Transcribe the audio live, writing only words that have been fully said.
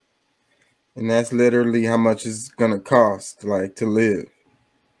And that's literally how much it's gonna cost, like, to live.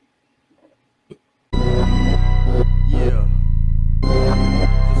 Yeah,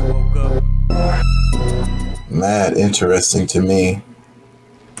 just woke up. Mad interesting to me.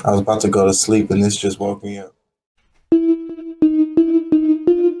 I was about to go to sleep and this just woke me up.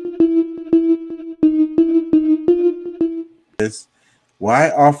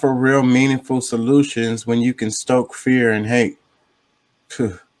 Why offer real meaningful solutions when you can stoke fear and hate?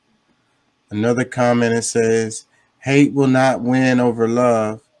 Another comment, it says, hate will not win over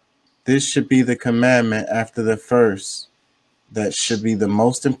love. This should be the commandment after the first. That should be the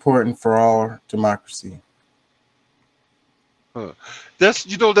most important for all democracy. Huh.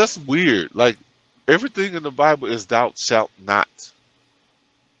 That's weird. Like everything in the Bible is thou shalt not.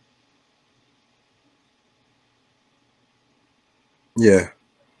 Yeah,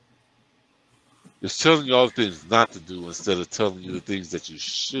 It's telling you all the things not to do instead of telling you the things that you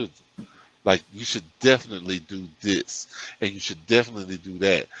should. Like you should definitely do this and you should definitely do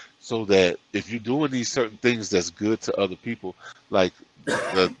that. So that if you're doing these certain things that's good to other people, like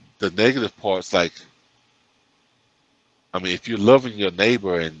the negative parts, like I mean, if you're loving your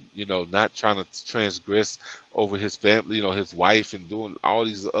neighbor and not trying to transgress over his family, his wife, and doing all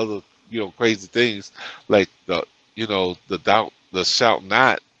these other crazy things, like the doubt, the shout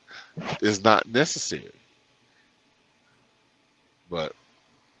not is not necessary. But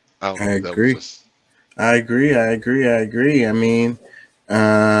I don't I know. That was agree. just I agree. I agree. I agree. I mean,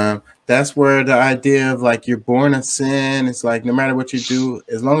 that's where the idea of like you're born a sin. It's like no matter what you do,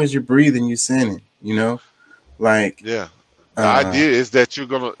 as long as you're breathing, you sinning. You know, like yeah. The uh, idea is that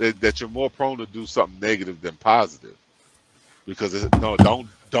you're more prone to do something negative than positive because no,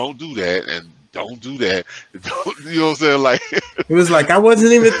 don't do that and don't do that. Don't, you know what I'm saying? Like it was like I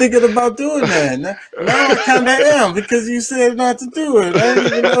wasn't even thinking about doing that. Now I kind of am because you said not to do it. I didn't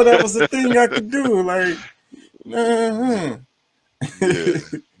even know that was a thing I could do. Like, uh-huh. yeah,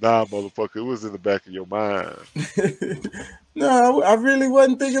 nah, motherfucker, it was in the back of your mind. No, I really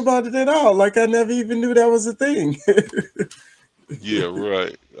wasn't thinking about it at all. Like I never even knew that was a thing. Yeah,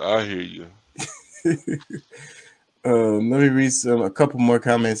 right. I hear you. Let me read a couple more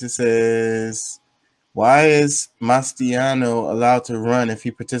comments. It says, "Why is Mastiano allowed to run if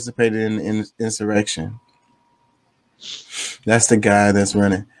he participated in insurrection?" That's the guy that's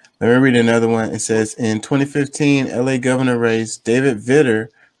running. Let me read another one. It says, "In 2015 LA governor race, David Vitter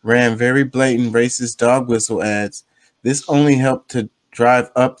ran very blatant racist dog whistle ads. This only helped to drive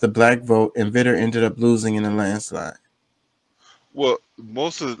up the black vote, and Vitter ended up losing in a landslide." Well,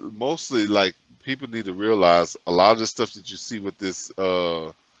 mostly like people need to realize a lot of the stuff that you see with this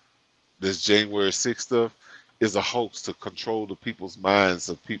January 6th stuff is a hoax to control the people's minds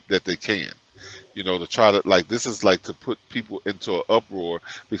of people that they can. To try to like this is like to put people into an uproar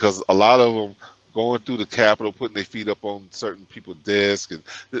because a lot of them going through the Capitol, putting their feet up on certain people's desks, and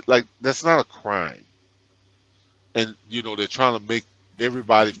like that's not a crime. And they're trying to make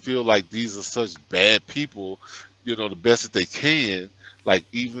everybody feel like these are such bad people, the best that they can. Like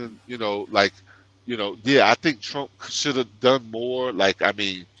even like yeah, I think Trump should have done more. Like I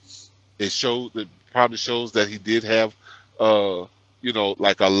mean, it probably shows that he did have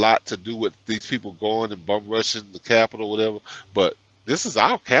like a lot to do with these people going and bum rushing the Capitol, whatever. But this is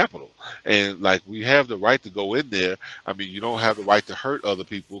our capital, and like we have the right to go in there. I mean, you don't have the right to hurt other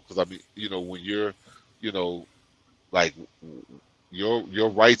people because I mean, when you're, you know, like your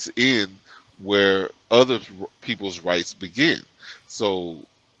rights end where other people's rights begin. So,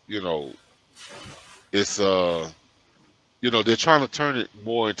 you know, it's they're trying to turn it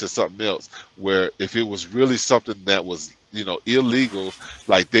more into something else where if it was really something that was illegal,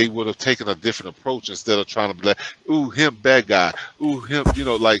 like they would have taken a different approach instead of trying to be like, ooh, him bad guy, ooh, him,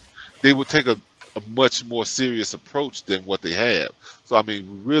 like they would take a much more serious approach than what they have. So I mean,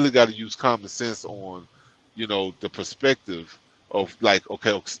 we really got to use common sense on the perspective of like,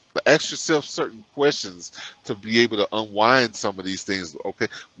 okay, ask yourself certain questions to be able to unwind some of these things. Okay,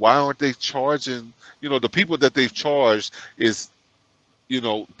 why aren't they charging? The people that they've charged is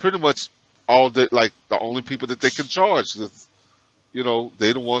pretty much all that, like the only people that they can charge. 'Cause,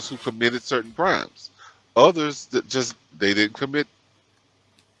 they're the ones who committed certain crimes. Others that just they didn't commit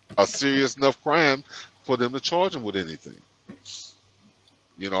a serious enough crime for them to charge them with anything.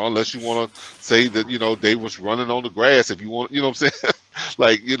 Unless you want to say that they was running on the grass. If you want, what I'm saying,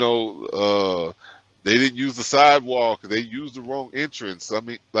 like they didn't use the sidewalk. They used the wrong entrance. I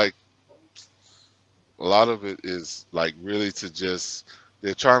mean, like a lot of it is like really to just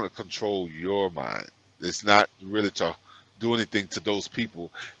they're trying to control your mind. It's not really to do anything to those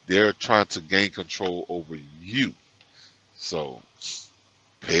people. They're trying to gain control over you. So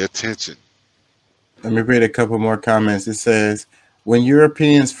pay attention. Let me read a couple more comments. It says, when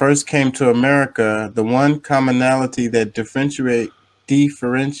Europeans first came to America, the one commonality that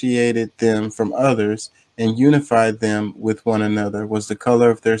differentiated them from others and unified them with one another was the color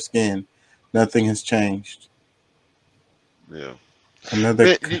of their skin. Nothing has changed. Yeah,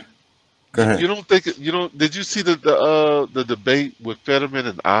 Another, man. go You ahead. don't think you know? Did you see the debate with Fetterman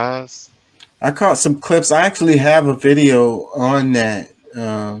and Oz? I caught some clips. I actually have a video on that.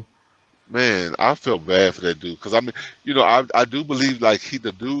 Man, I felt bad for that dude because I mean, you know, I do believe like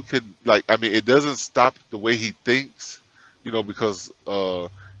the dude can like I mean it doesn't stop the way he thinks, you know, because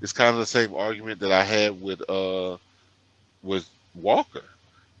it's kind of the same argument that I had with Walker.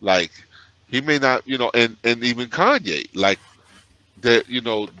 Like he may not, you know, and even Kanye, like that, you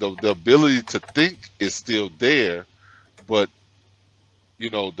know, the ability to think is still there, but you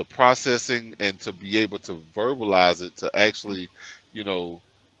know the processing and to be able to verbalize it to actually, you know,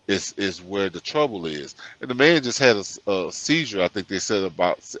 is where the trouble is. And the man just had a seizure. I think they said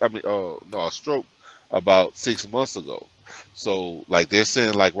about I mean no, a stroke about 6 months ago. So like they're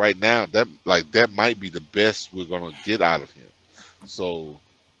saying like right now that like that might be the best we're gonna get out of him. So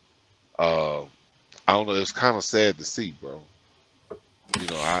uh I don't know. It's kind of sad to see, bro. You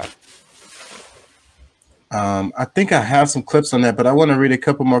know, I think I have some clips on that, but I want to read a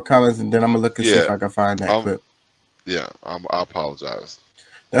couple more comments and then I'm gonna look and see if yeah, I can find that um, clip. I apologize.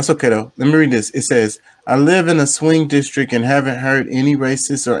 That's okay though. Let me read this. It says, I live in a swing district and haven't heard any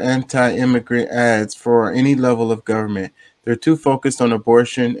racist or anti-immigrant ads for any level of government. They're too focused on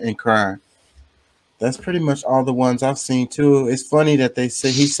abortion and crime. That's pretty much all the ones I've seen too. It's funny that they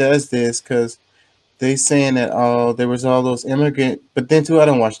say he says this because they saying that there was all those immigrant, but then too I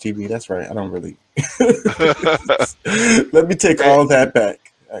don't watch TV. That's right. I don't really. Let me take and, all that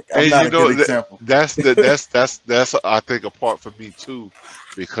back. Like, I'm and not you a good know example. that's I think a part for me too,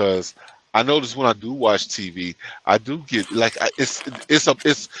 because I notice when I do watch TV, I do get like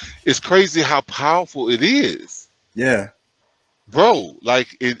it's crazy how powerful it is, Yeah. bro.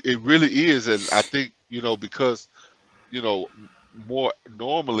 Like it really is, and I think you know because you know more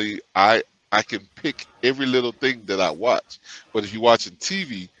normally I can pick every little thing that I watch, but if you're watching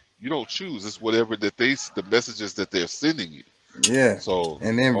TV, you don't choose. It's whatever that the messages that they're sending you. Yeah. So,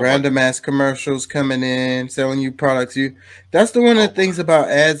 And then oh my, random ass commercials coming in, selling you products. That's the one of oh the my, things about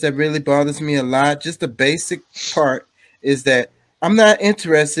ads that really bothers me a lot. Just the basic part is that I'm not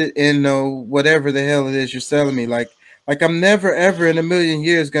interested in no whatever the hell it is you're selling me. Like I'm never ever in a million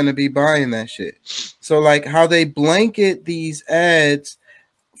years gonna be buying that shit. So like how they blanket these ads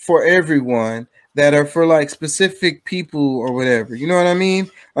for everyone that are for like specific people or whatever. You know what I mean?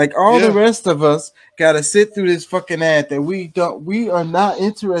 Like all the yeah, rest of us gotta sit through this fucking ad that we are not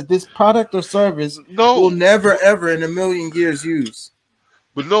interested. This product or service will no, never ever in a million years use.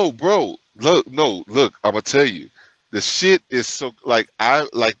 but no, bro. Look, no, look. I'm gonna tell you, the shit is so like I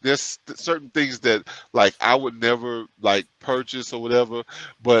like there's certain things that like I would never like purchase or whatever,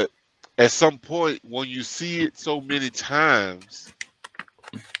 but at some point when you see it so many times,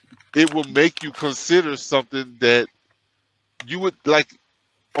 it will make you consider something that you would like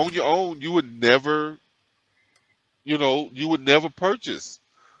on your own. You would never, you know, you would never purchase.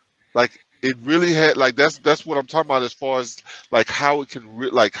 Like it really had like that's what I'm talking about as far as like how it can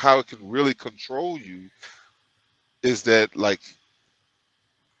like how it can really control you is that like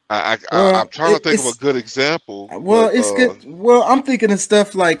I'm Well, trying to think of a good example, but it's good. Well, I'm thinking of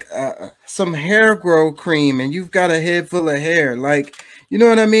stuff like some hair grow cream, and you've got a head full of hair. Like, you know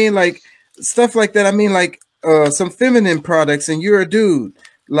what I mean? Like stuff like that. I mean, like some feminine products, and you're a dude.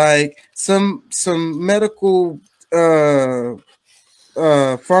 Like some medical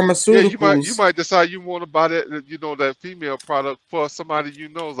yeah, you pharmaceuticals. might decide you want to buy that you know that female product for somebody you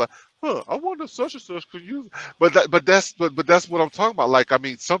know. It's like, huh, I wonder if such and such could use it. But that's what I'm talking about. Like I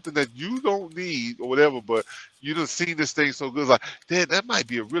mean, something that you don't need or whatever, but you done seen this thing so good. It's like, damn, that might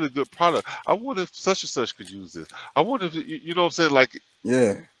be a really good product. I wonder if such and such could use this. I wonder if you know what I'm saying. Like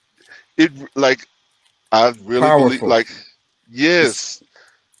Yeah, it, like I really believe. powerful. Like It's yes,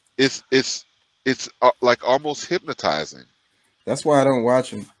 it's like almost hypnotizing. that's why I don't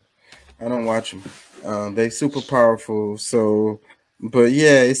watch them. I don't watch them. They super powerful. So, but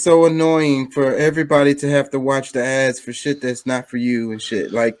yeah, it's so annoying for everybody to have to watch the ads for shit that's not for you and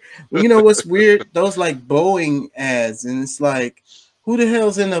shit. Like, well, you know what's weird? Those like Boeing ads, and it's like, who the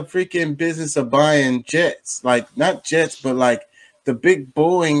hell's in the freaking business of buying jets? Like, not jets, but like the big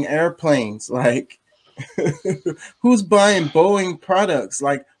Boeing airplanes. Like, who's buying Boeing products?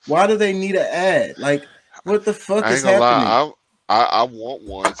 Like, why do they need an ad? Like, what the fuck I is ain't gonna happening? lie. I want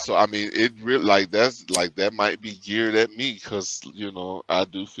one. So I mean, it really like that's like that might be geared at me because I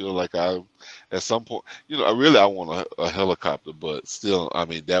do feel like I at some point I want a helicopter, but still I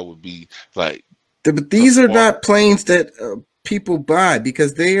mean that would be like But to these are spark. not planes that people buy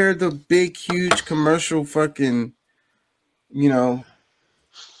because they are the big, huge commercial fucking, you know,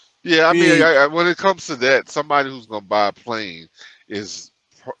 Yeah, I mean, big. when it comes to that, somebody who's gonna buy a plane is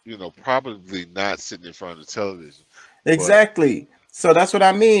probably not sitting in front of the television, but Exactly. So that's what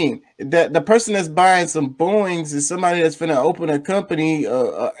I mean. That the person that's buying some Boeings is somebody that's going to open a company,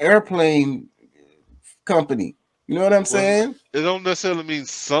 a airplane company. You know what I'm well, saying? it don't necessarily mean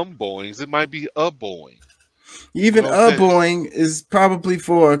some Boeings. It might be a Boeing. You Even know what I'm a saying? Boeing is probably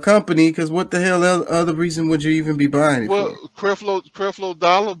for a company because what the hell other reason would you even be buying it Well, for? Creflo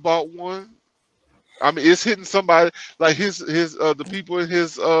Dollar bought one. I mean, it's hitting somebody like his the people in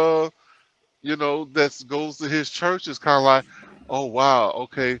his that goes to his church is kind of like, oh wow,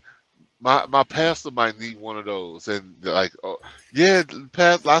 okay, my pastor might need one of those, and like, oh yeah,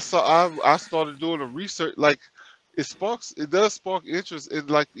 past I started doing a research like. It does spark interest in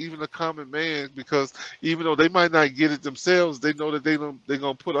like even a common man because even though they might not get it themselves, they know that they're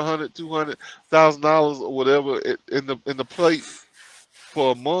gonna put $100,000, $200,000 or whatever in the plate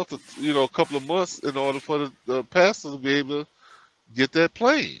for a month, or, a couple of months in order for the pastor to be able to get that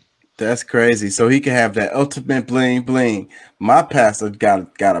plane. That's crazy. So he can have that ultimate bling bling. My pastor got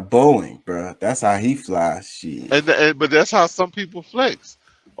a Boeing, bro. That's how he flies. Shit. But that's how some people flex.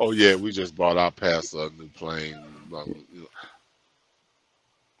 Oh yeah, we just bought our pastor a new plane. Blah, blah,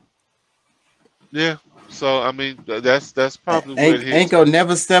 Yeah. So I mean, that's probably where it Ain't hits. gonna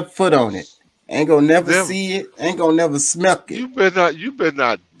never step foot on it. Ain't gonna never Never. see it. Ain't gonna never smell it. You better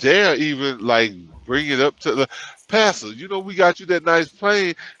not dare even like bring it up to the pastor. We got you that nice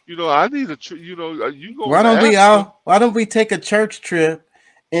plane. I need a. You gonna ask for? Why don't we take a church trip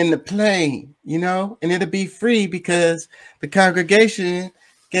in the plane, and it'll be free because the congregation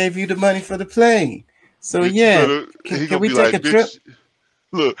gave you the money for the plane. So Bitch, you yeah, better. He can gonna we be take like, a trip? bitch.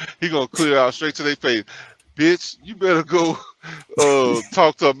 Look, he gonna clear out straight to their face. Bitch, you better go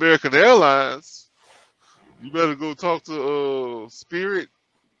talk to American Airlines. You better go talk to Spirit,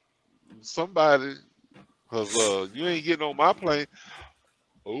 somebody, cause you ain't getting on my plane.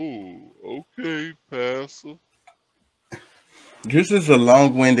 Oh, okay, Pastor. This is a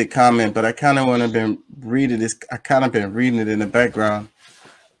long-winded comment, but I kind of want to been reading this. I kind of been reading it in the background.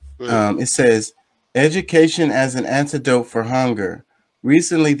 Go ahead. It says, education as an antidote for hunger.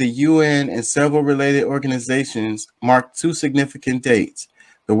 Recently, the UN and several related organizations marked two significant dates,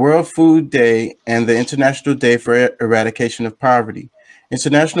 the World Food Day and the International Day for Eradication of Poverty.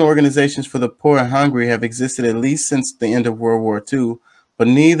 International organizations for the poor and hungry have existed at least since the end of World War II, but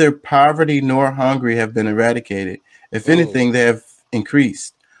neither poverty nor hungry have been eradicated. If Oh, anything, they have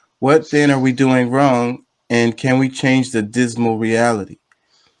increased. What then are we doing wrong, and can we change the dismal reality?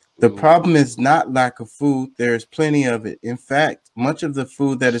 The problem ooh, is not lack of food. There is plenty of it. In fact, much of the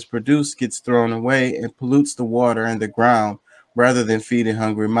food that is produced gets thrown away and pollutes the water and the ground rather than feeding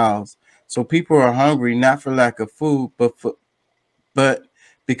hungry mouths. So people are hungry not for lack of food, but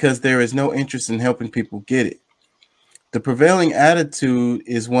because there is no interest in helping people get it. The prevailing attitude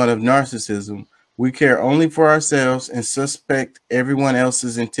is one of narcissism. We care only for ourselves and suspect everyone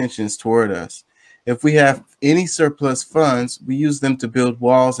else's intentions toward us. If we have any surplus funds, we use them to build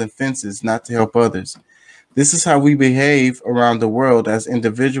walls and fences, not to help others. This is how we behave around the world as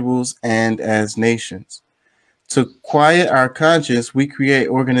individuals and as nations. To quiet our conscience, we create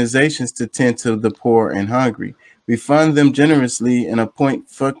organizations to tend to the poor and hungry. We fund them generously and appoint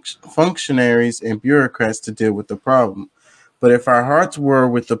functionaries and bureaucrats to deal with the problem. But if our hearts were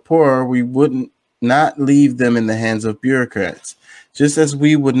with the poor, we wouldn't not leave them in the hands of bureaucrats, just as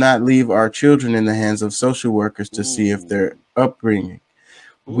we would not leave our children in the hands of social workers to see if ooh, their upbringing.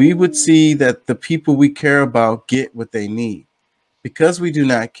 We would ooh. see that the people we care about get what they need. Because we do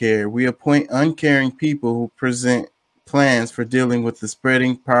not care, we appoint uncaring people who present plans for dealing with the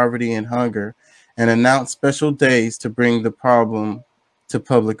spreading poverty and hunger and announce special days to bring the problem to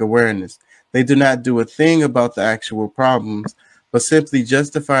public awareness. They do not do a thing about the actual problems, but simply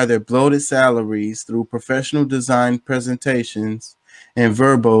justify their bloated salaries through professional design presentations and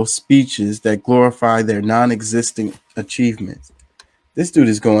verbal speeches that glorify their non existing achievements. This dude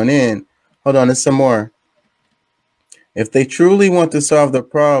is going in. Hold on, there's some more. If they truly want to solve the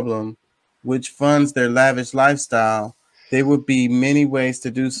problem, which funds their lavish lifestyle, there would be many ways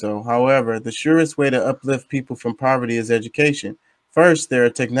to do so. However, the surest way to uplift people from poverty is education. First, there are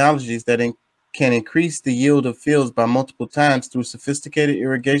technologies that can increase the yield of fields by multiple times through sophisticated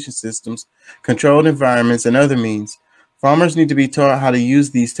irrigation systems, controlled environments, and other means. Farmers need to be taught how to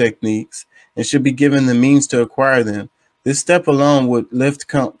use these techniques and should be given the means to acquire them. This step alone would lift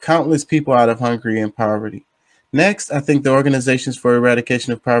countless people out of hunger and poverty. Next, I think the organizations for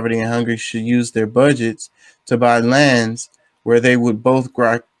eradication of poverty and hunger should use their budgets to buy lands where they would both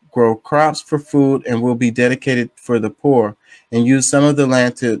grow crops for food and will be dedicated for the poor, and use some of the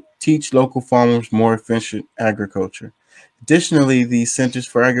land to teach local farmers more efficient agriculture. Additionally, these centers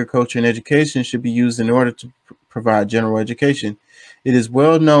for agriculture and education should be used in order to provide general education. It is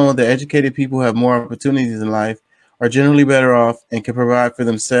well known that educated people have more opportunities in life, are generally better off, and can provide for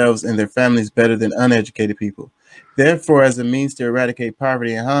themselves and their families better than uneducated people. Therefore, as a means to eradicate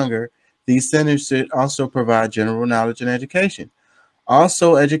poverty and hunger, these centers should also provide general knowledge and education.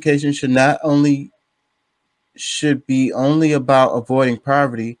 Also, education should be only about avoiding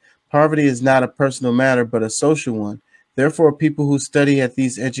poverty. Poverty is not a personal matter, but a social one. Therefore, people who study at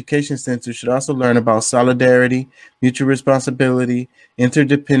these education centers should also learn about solidarity, mutual responsibility,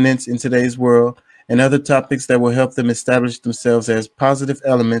 interdependence in today's world, and other topics that will help them establish themselves as positive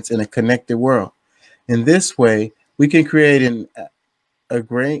elements in a connected world. In this way, we can create an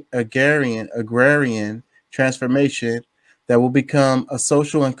agrarian transformation that will become a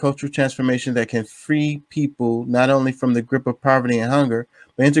social and cultural transformation that can free people not only from the grip of poverty and hunger,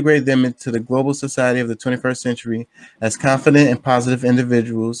 but integrate them into the global society of the 21st century as confident and positive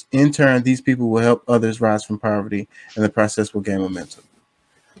individuals. In turn, these people will help others rise from poverty, and the process will gain momentum.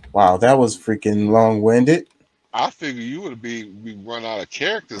 Wow, that was freaking long-winded. I figure you would be run out of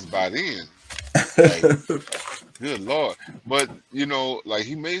characters by then. Like, good Lord. But, you know, like,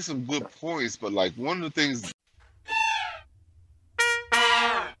 he made some good points, but, like, one of the things...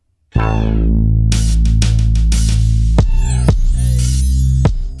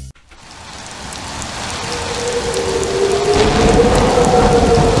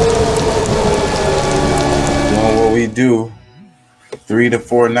 Doing what we do 3 to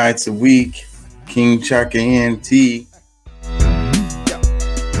 4 nights a week. King Chaka ENT.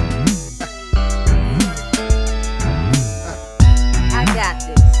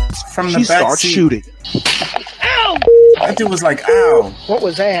 From the She back starts seat. shooting. Ow! That dude was like, ow. What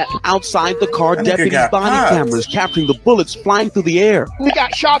was that? Outside the car, That nigga deputies' got body popped. cameras capturing the bullets flying through the air. We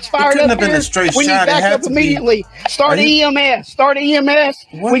got shots fired couldn't up have been here. a straight We need shot. It had backup to be- immediately. Start Are you- EMS. Start EMS.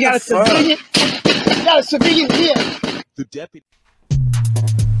 What We got the a fuck? civilian. We got a civilian hit. The deputy.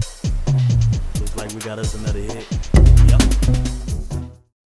 Looks like we got us another hit.